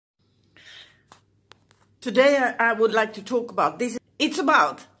Today I would like to talk about this. It's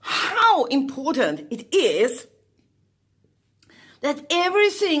about how important it is that every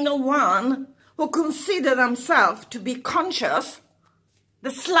single one who consider themselves to be conscious,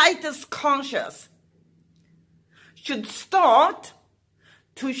 the slightest conscious, should start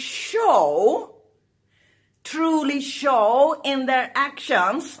to truly show in their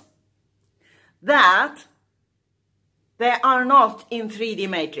actions that they are not in 3D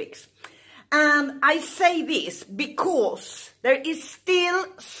matrix. And I say this because there is still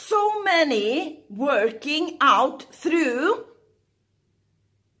so many working out through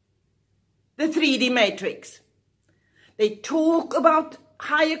the 3D matrix. They talk about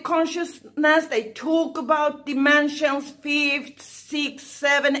higher consciousness, they talk about dimensions, 5th, 6th,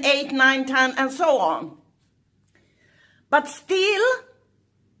 7, 8, 9, 10, and so on. But still,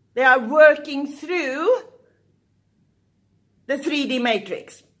 they are working through the 3D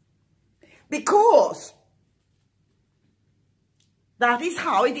matrix. Because that is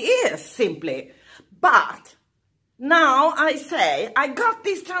how it is, simply. But now I say, I got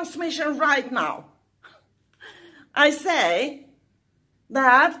this transmission right now. I say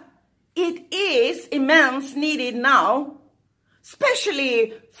that it is immense needed now,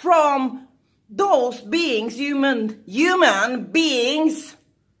 especially from those beings, human beings,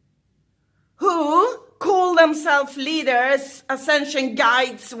 who call themselves leaders, ascension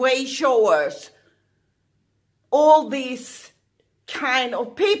guides, way showers. All these kind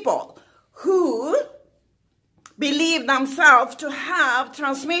of people who believe themselves to have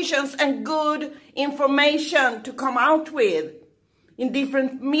transmissions and good information to come out with in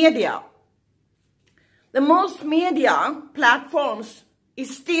different media. The most media platforms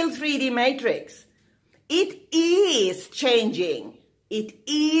is still 3D matrix. It is changing. It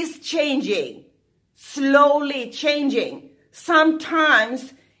is changing. Slowly changing.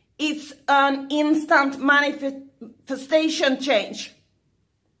 Sometimes it's an instant manifestation change.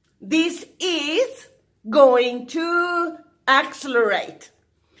 This is going to accelerate.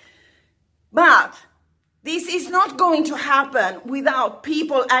 But this is not going to happen without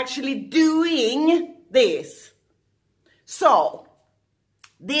people actually doing this. So,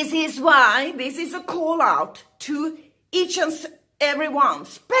 this is why this is a call out to each and everyone,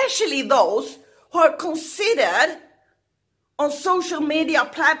 especially those who are considered on social media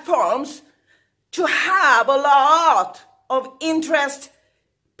platforms to have a lot of interest.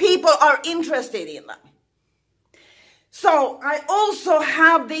 People are interested in them. So I also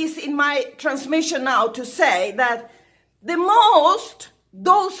have this in my transmission now to say that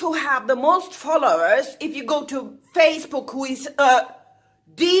those who have the most followers, if you go to Facebook, who is a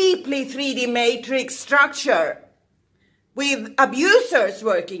deeply 3D matrix structure with abusers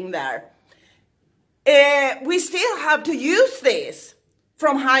working there, we still have to use this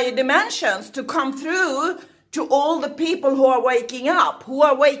from higher dimensions to come through to all the people who are waking up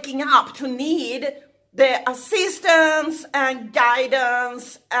to need the assistance and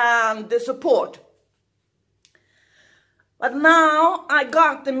guidance and the support. But now I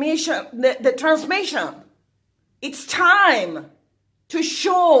got the mission, the transmission. It's time to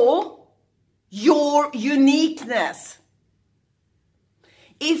show your uniqueness.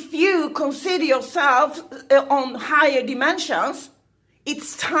 If you consider yourself on higher dimensions,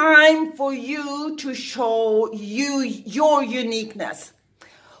 it's time for you to show your uniqueness.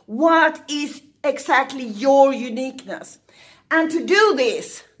 What is exactly your uniqueness? And to do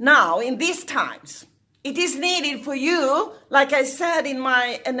this now, in these times, it is needed for you, like I said in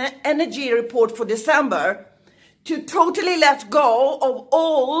my energy report for December, to totally let go of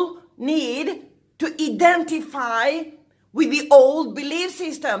all need to identify with the old belief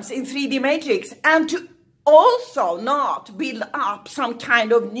systems in 3D matrix, and to also not build up some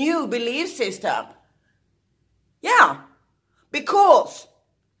kind of new belief system. Yeah, because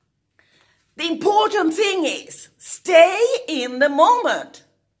the important thing is stay in the moment.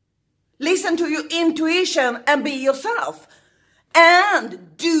 Listen to your intuition and be yourself.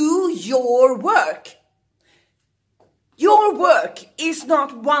 And do your work. Your work is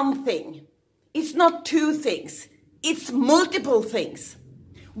not one thing. It's not two things. It's multiple things.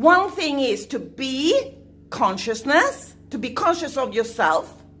 One thing is to be consciousness, to be conscious of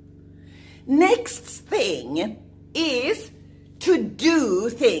yourself. Next thing is to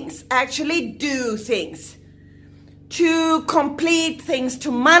do things, actually do things, to complete things,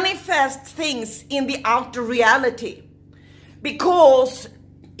 to manifest things in the outer reality. Because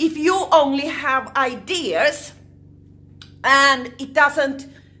if you only have ideas and it doesn't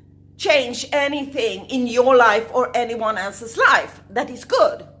change anything in your life or anyone else's life, that is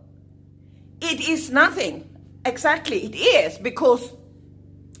good. It is nothing. Exactly, it is, because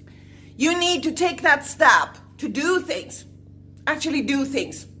you need need to take that step to do things, actually do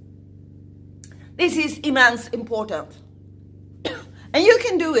things. This is immense important. And you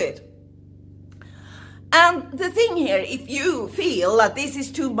can do it. And the thing here, if you feel that this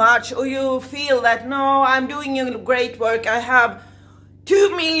is too much, or you feel that, no, I'm doing great work, I have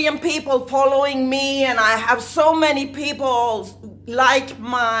 2 million people following me, and I have so many people like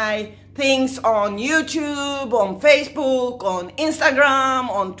my things on YouTube, on Facebook, on Instagram,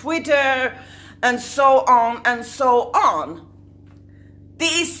 on Twitter, and so on and so on.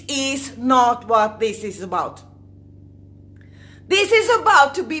 This is not what this is about. This is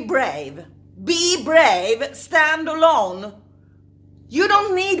about to be brave. Be brave, stand alone. You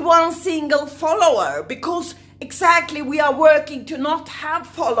don't need one single follower, because exactly we are working to not have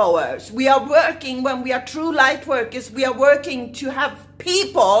followers. We are working, when we are true light workers, we are working to have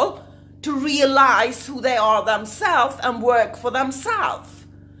people to realize who they are themselves and work for themselves.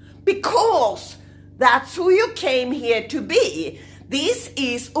 Because that's who you came here to be. This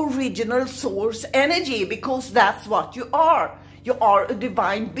is original source energy, because that's what you are. You are a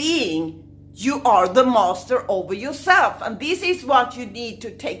divine being. You are the master over yourself. And this is what you need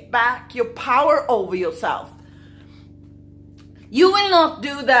to take back, your power over yourself. You will not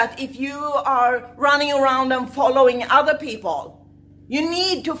do that if you are running around and following other people. You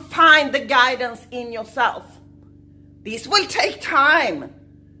need to find the guidance in yourself. This will take time.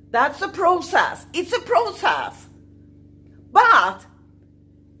 That's a process. It's a process. But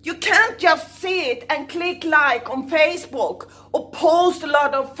you can't just sit and click like on Facebook or post a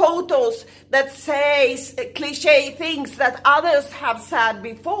lot of photos that says cliche things that others have said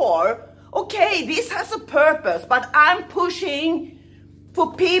before. Okay, this has a purpose, but I'm pushing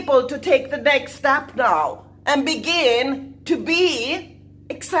for people to take the next step now and begin to be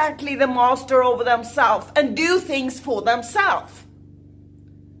exactly the master over themselves and do things for themselves.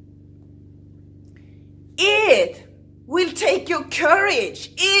 It will take your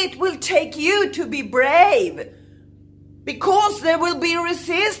courage. It will take you to be brave, because there will be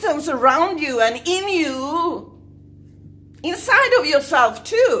resistance around you and in you, inside of yourself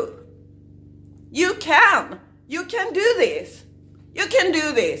too. You can do this. You can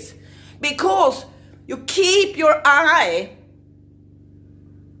do this because you keep your eye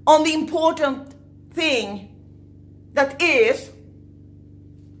on the important thing, that is,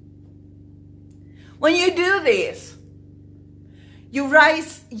 when you do this, you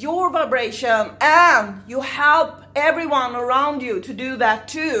raise your vibration and you help everyone around you to do that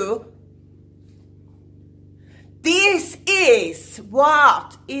too. This is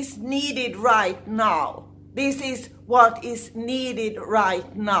what is needed right now. This is what is needed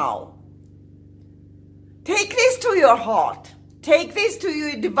right now. Take this to your heart. Take this to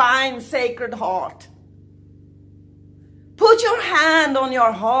your divine sacred heart. Put your hand on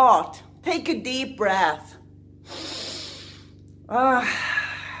your heart. Take a deep breath.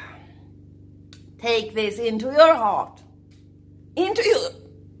 Take this into your heart, into your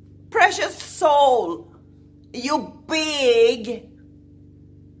precious soul, your big,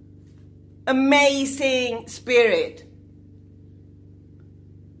 amazing spirit,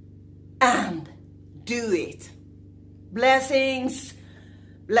 and do it. Blessings,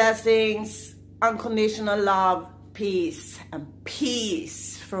 blessings, unconditional love, peace, and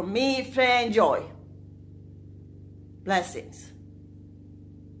peace from me, Freja Enjoy. Blessings.